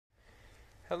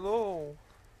Hello.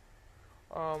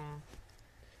 Um,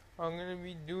 I'm gonna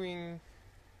be doing.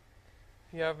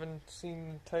 If you haven't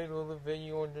seen the title of the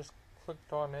video and just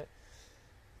clicked on it,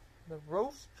 the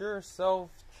Roast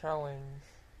Yourself challenge,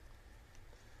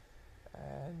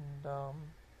 and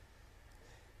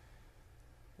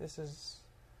this is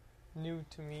new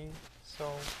to me.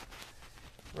 So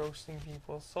roasting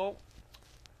people.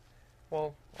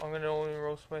 Well, I'm gonna only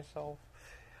roast myself.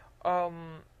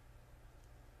 Um.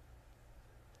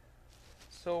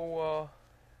 So,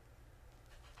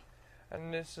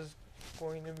 and this is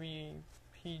going to be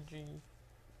PG.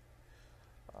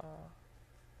 Uh,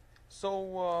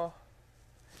 so,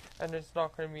 and it's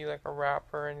not going to be like a rap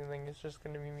or anything, it's just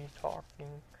going to be me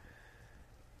talking.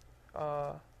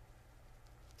 Uh,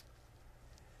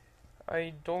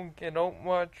 I don't get out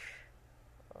much.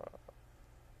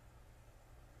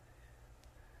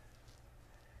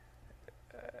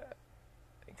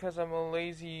 Because I'm a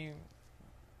lazy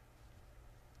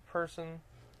person.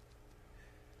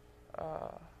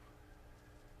 Uh,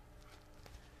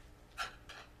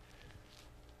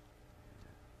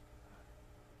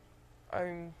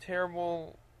 I'm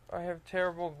terrible. I have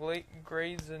terrible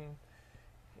grades in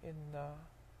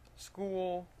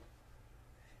school.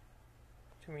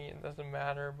 To me, it doesn't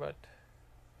matter, but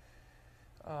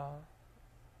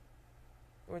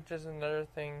which is another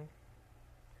thing.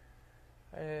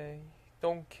 I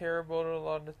don't care about a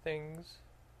lot of things.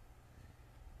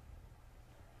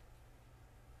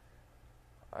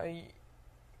 I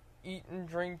eat and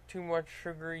drink too much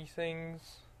sugary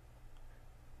things.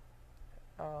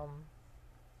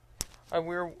 I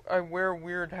wear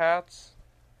weird hats.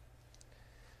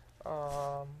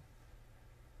 I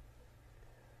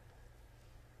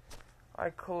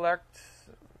collect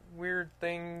weird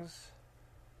things,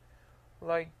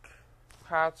 like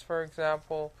hats, for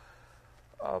example,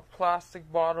 plastic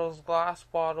bottles, glass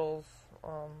bottles,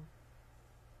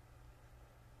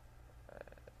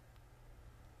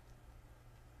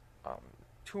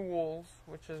 tools,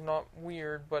 which is not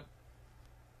weird, but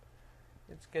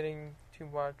it's getting too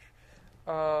much.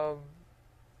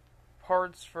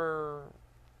 Parts for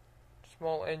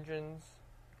small engines,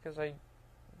 because I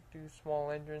do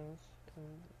small engines and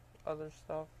other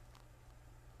stuff.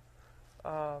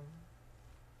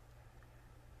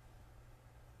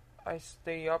 I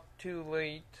stay up too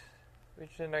late,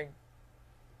 which then I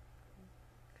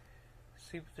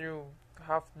sleep through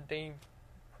half the day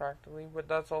practically, but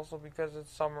that's also because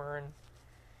it's summer and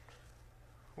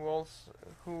who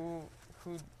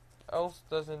else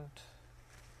doesn't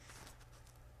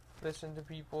listen to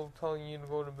people telling you to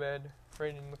go to bed?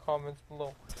 Right in the comments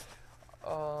below.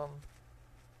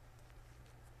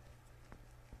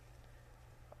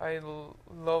 I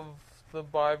love the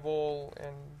Bible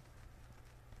and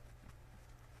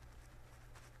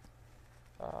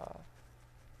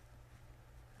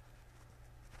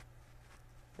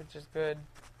which is good.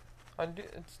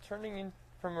 It's turning in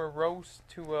from a roast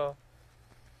to a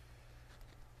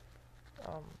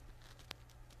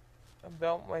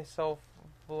about myself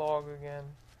vlog again.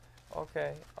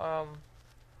 Okay.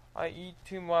 I eat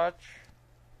too much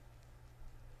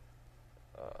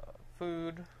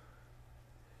food.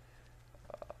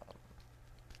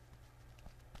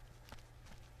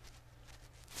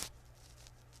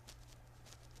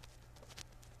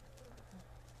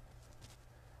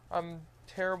 I'm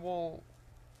terrible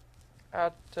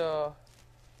at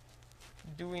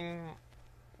doing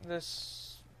this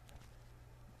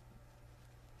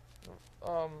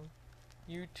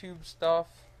YouTube stuff.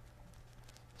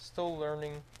 Still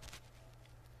learning.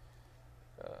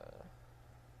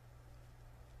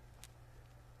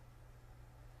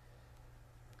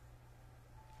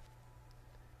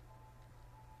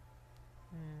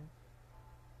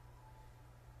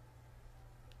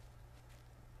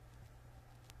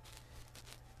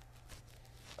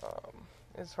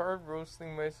 It's hard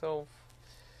roasting myself.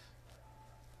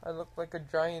 I look like a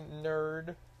giant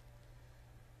nerd,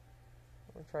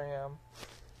 which I am.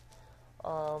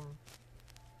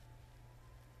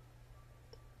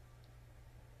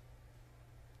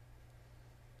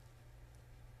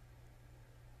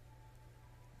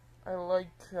 I like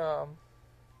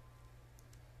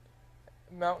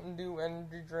Mountain Dew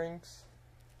energy drinks,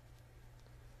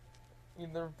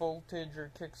 either Voltage or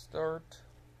Kickstart.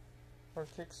 Or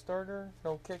Kickstarter?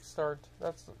 No, Kickstart.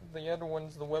 That's the other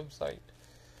one's the website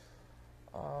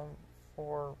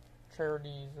for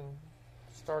charities and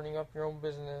starting up your own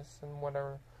business and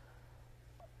whatever.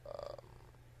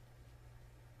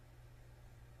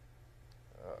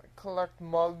 Collect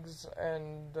mugs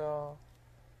and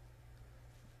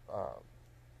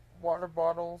water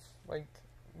bottles, like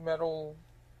metal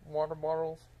water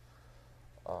bottles.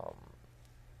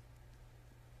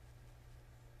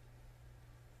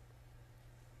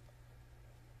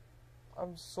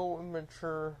 I'm so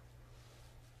immature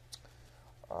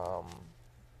um,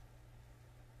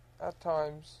 at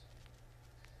times.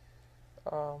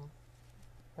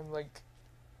 I'm like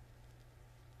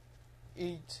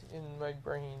 8 in my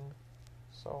brain,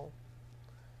 so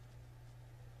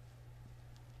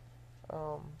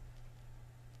um,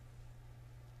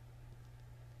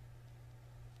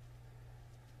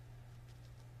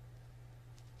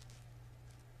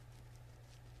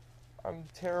 I'm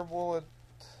terrible at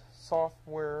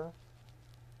software.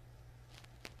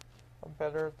 I'm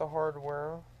better at the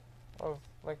hardware of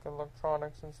like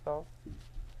electronics and stuff.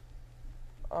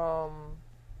 Um,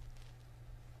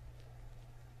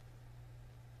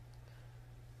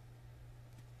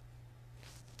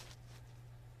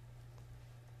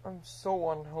 I'm so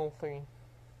unhealthy.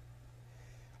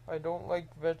 I don't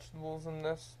like vegetables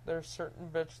unless there's certain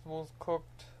vegetables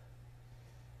cooked,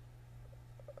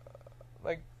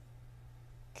 like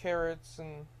carrots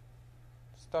and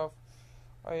stuff.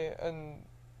 And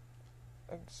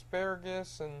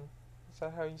asparagus and is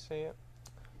that how you say it?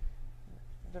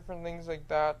 Different things like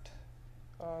that.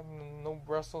 No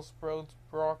Brussels sprouts,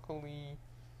 broccoli.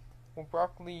 Well,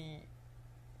 broccoli,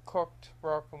 cooked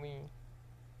broccoli,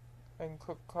 and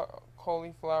cooked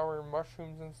cauliflower,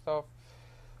 mushrooms and stuff.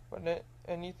 But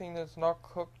anything that's not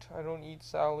cooked, I don't eat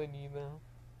salad either.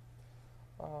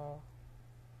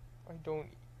 I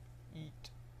don't eat.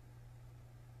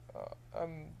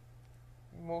 I'm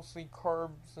mostly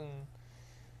carbs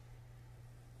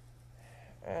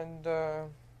and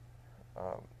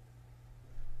um,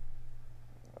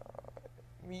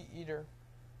 meat eater.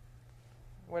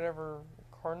 Whatever,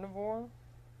 carnivore?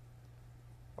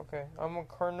 Okay, I'm a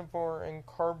carnivore and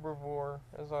carbivore,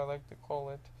 as I like to call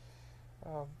it.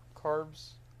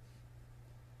 Carbs.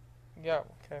 Yeah,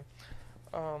 okay.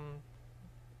 Um,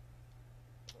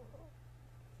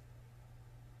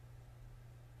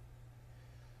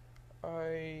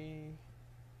 I.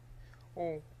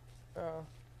 Oh, uh,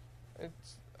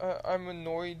 I'm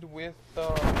annoyed with,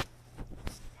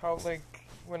 how, like,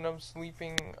 when I'm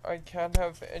sleeping, I can't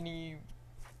have any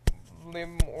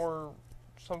limb or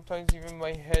sometimes even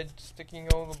my head sticking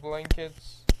out of the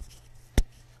blankets,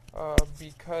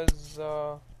 because,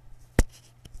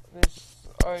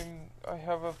 I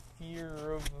have a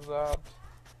fear of that.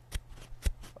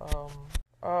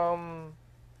 Um,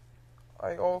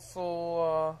 I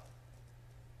also,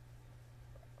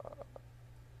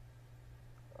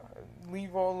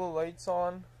 leave all the lights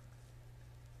on,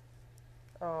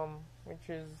 which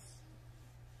is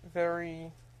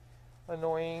very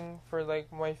annoying for, like,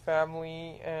 my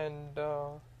family and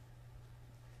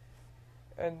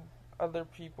other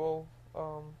people,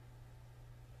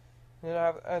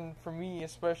 and for me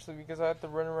especially, because I have to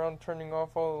run around turning off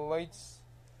all the lights,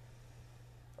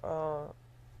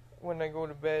 when I go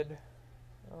to bed.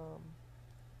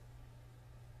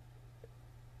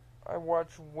 I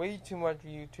watch way too much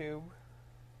YouTube.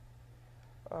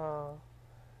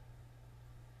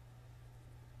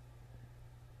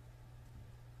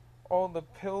 All the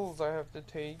pills I have to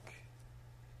take,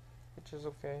 which is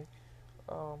okay,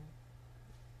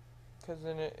 because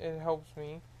then it helps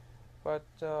me, but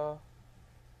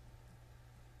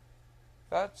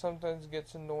that sometimes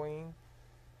gets annoying.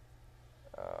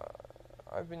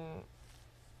 I've been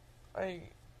I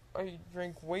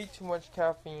drink way too much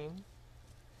caffeine.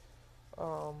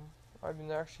 I've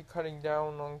been actually cutting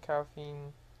down on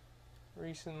caffeine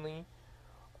recently.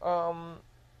 Um,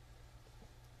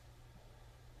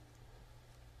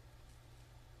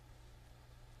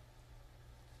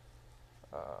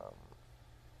 um,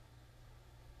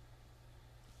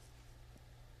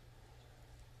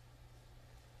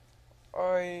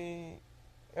 I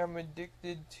am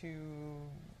addicted to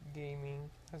gaming.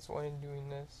 That's why I'm doing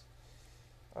this.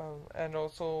 And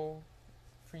also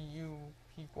for you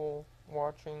people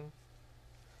watching,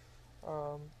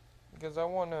 because I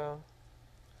wanna.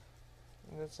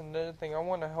 That's another thing. I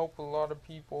wanna help a lot of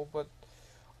people, but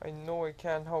I know I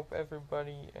can't help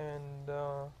everybody, and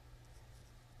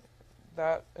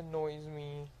that annoys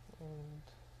me. And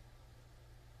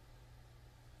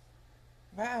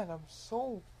man, I'm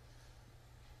so.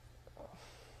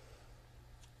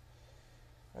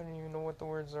 I don't even know what the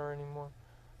words are anymore.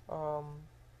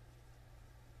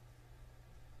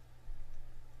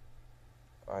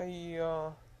 I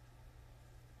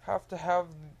have to have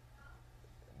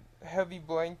heavy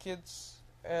blankets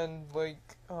and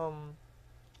like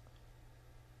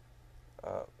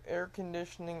air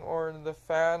conditioning or the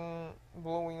fan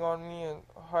blowing on me at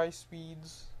high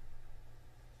speeds.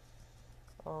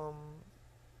 Um,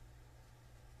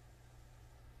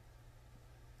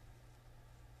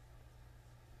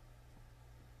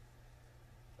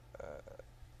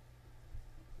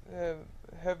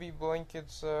 heavy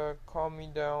blankets calm me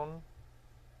down.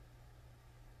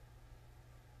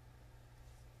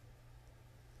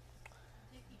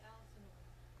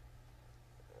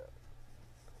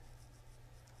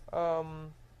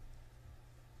 Um,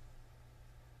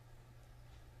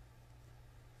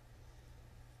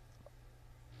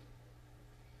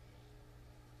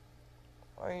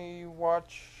 I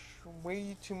watch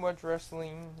way too much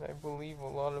wrestling. I believe a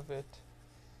lot of it.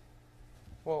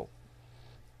 Well,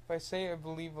 if I say I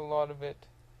believe a lot of it,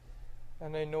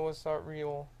 and I know it's not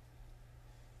real,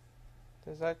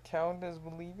 does that count as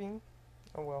believing?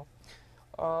 Oh well.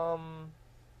 Um,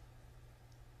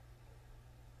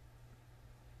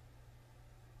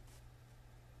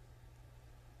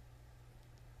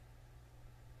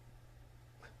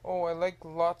 oh, I like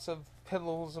lots of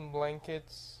pillows and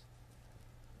blankets,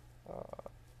 uh,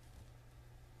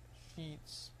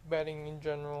 sheets, bedding in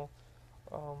general.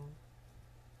 Um,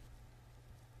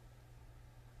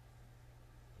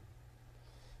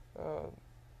 uh,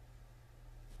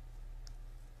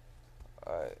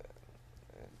 I,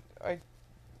 I,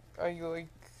 I like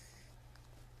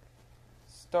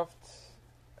stuffed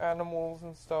animals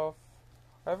and stuff.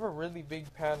 I have a really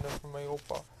big panda from my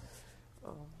opa.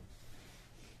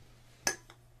 Um,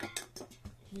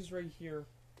 he's right here.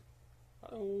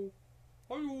 Hello.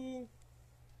 Hello.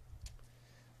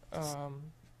 Um,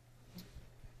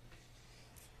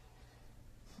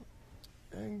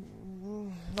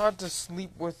 not to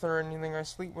sleep with or anything. I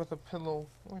sleep with a pillow.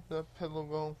 Where'd the pillow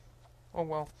go? Oh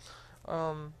well.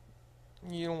 Um,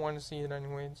 you don't want to see it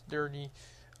anyway. It's dirty.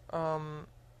 Um,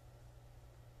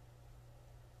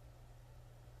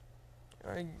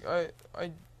 I I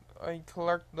I I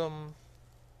collect them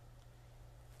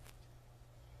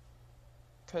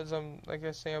because I'm like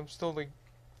I say I'm still like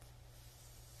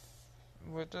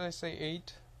what did I say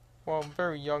 8? Well, I'm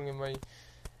very young in my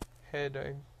head.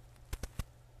 I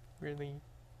really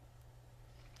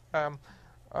am.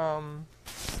 Um,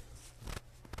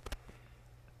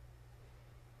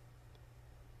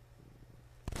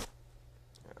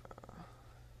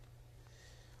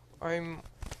 I'm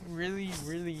really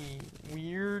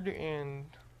weird, and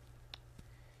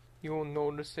you'll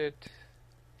notice it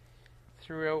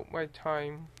throughout my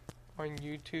time on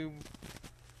YouTube.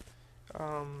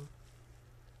 Um,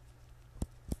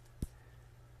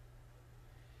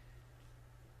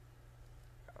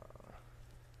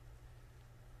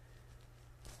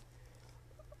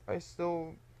 I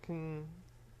still can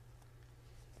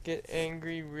get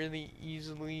angry really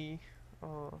easily.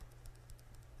 Uh,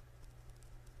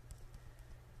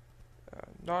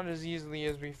 not as easily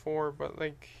as before, but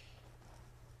like,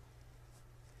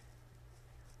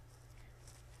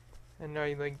 and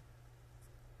I like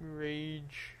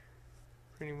rage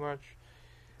pretty much.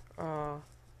 Uh,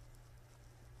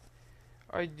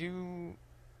 I do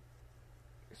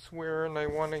swear, and I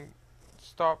want to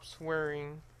stop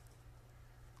swearing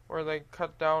or like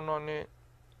cut down on it.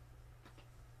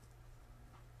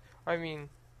 I mean,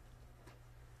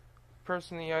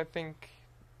 personally, I think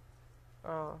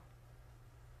uh,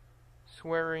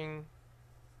 swearing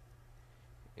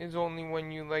is only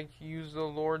when you like use the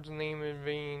Lord's name in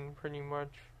vain, pretty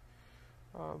much.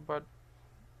 But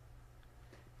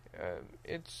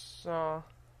it's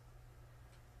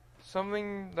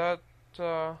something that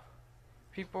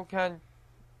people can't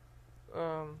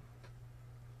um,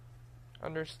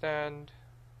 understand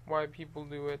why people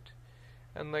do it,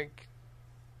 and like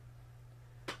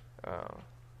uh,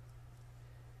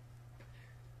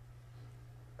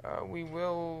 we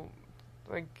will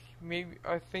like maybe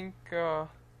I think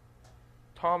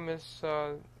Thomas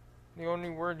the only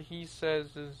word he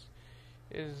says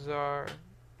is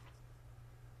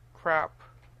crap,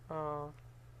 uh,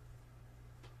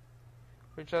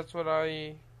 which that's what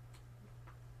I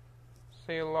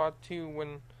say a lot too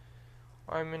when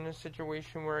I'm in a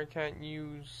situation where I can't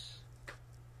use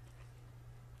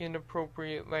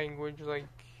inappropriate language like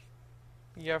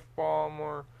the F-bomb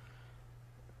or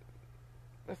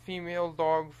the female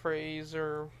dog phrase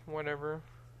or whatever.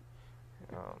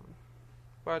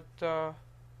 But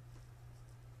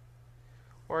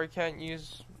or I can't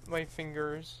use my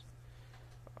fingers.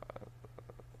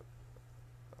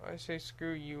 I say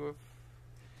screw you if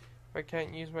I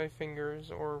can't use my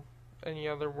fingers or any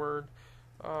other word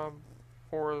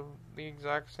for the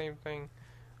exact same thing.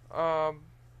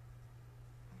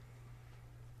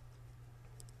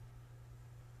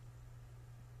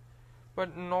 But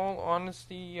in all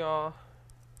honesty,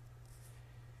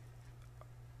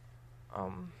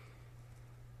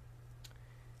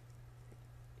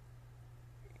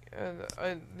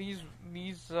 these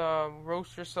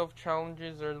roast yourself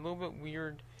challenges are a little bit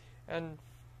weird, and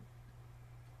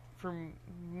for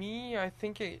me, I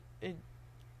think the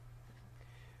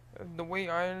way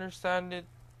I understand it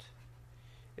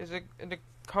is it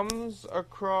comes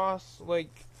across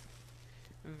like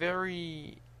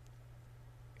very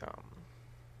um,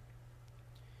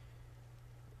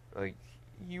 like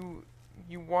you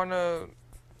want to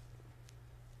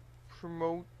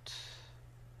promote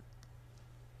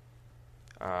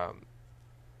um,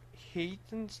 hate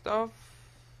and stuff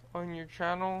on your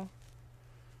channel.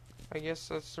 I guess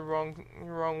that's the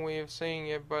wrong way of saying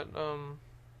it, but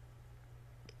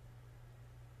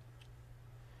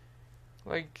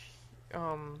like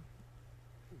I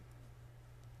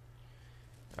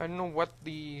don't know what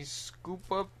the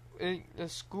scoop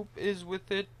is with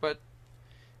it, but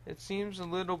it seems a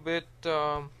little bit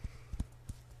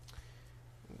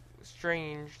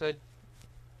strange that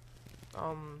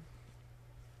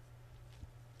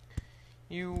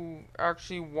you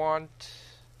actually want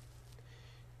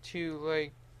to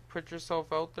like put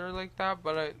yourself out there like that,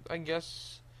 but I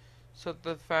guess so that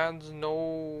the fans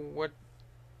know what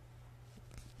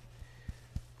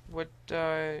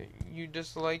you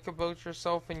dislike about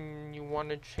yourself and you want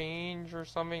to change or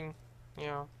something.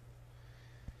 Yeah,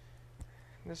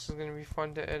 this is gonna be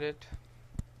fun to edit.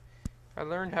 I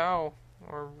learned how,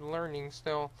 or learning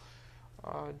still,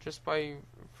 just by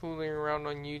fooling around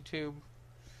on YouTube,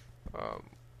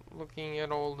 looking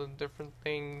at all the different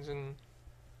things and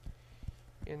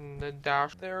in the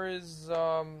dash. There is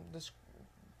this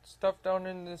stuff down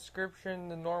in the description,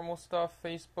 the normal stuff,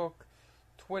 Facebook,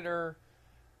 Twitter,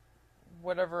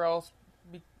 whatever else.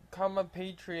 Become a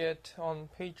patriot on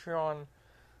Patreon.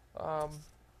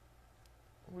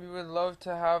 We would love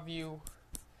to have you.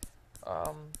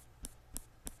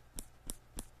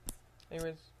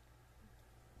 Anyways.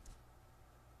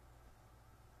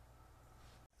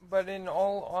 But in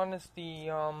all honesty,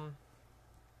 I'm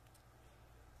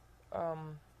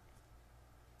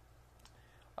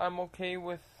okay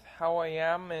with how I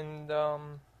am, and a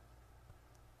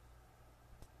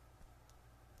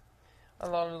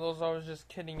lot of those I was just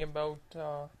kidding about,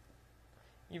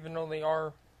 even though they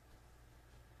are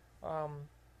a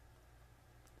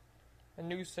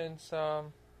nuisance to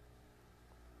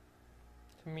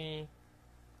me.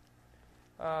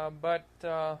 But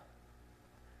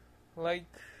like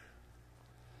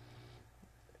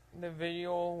the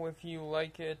video if you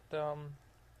like it.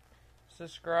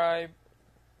 Subscribe.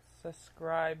 If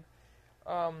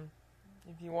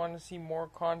you want to see more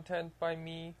content by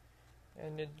me,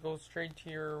 and it goes straight to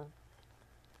your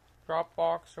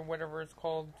Dropbox or whatever it's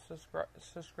called,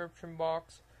 subscription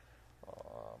box.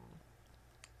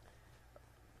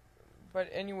 But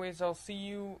anyways, I'll see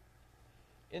you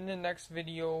in the next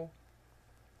video.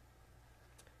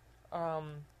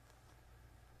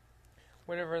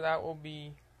 Whatever that will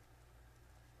be.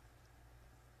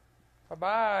 Bye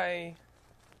bye.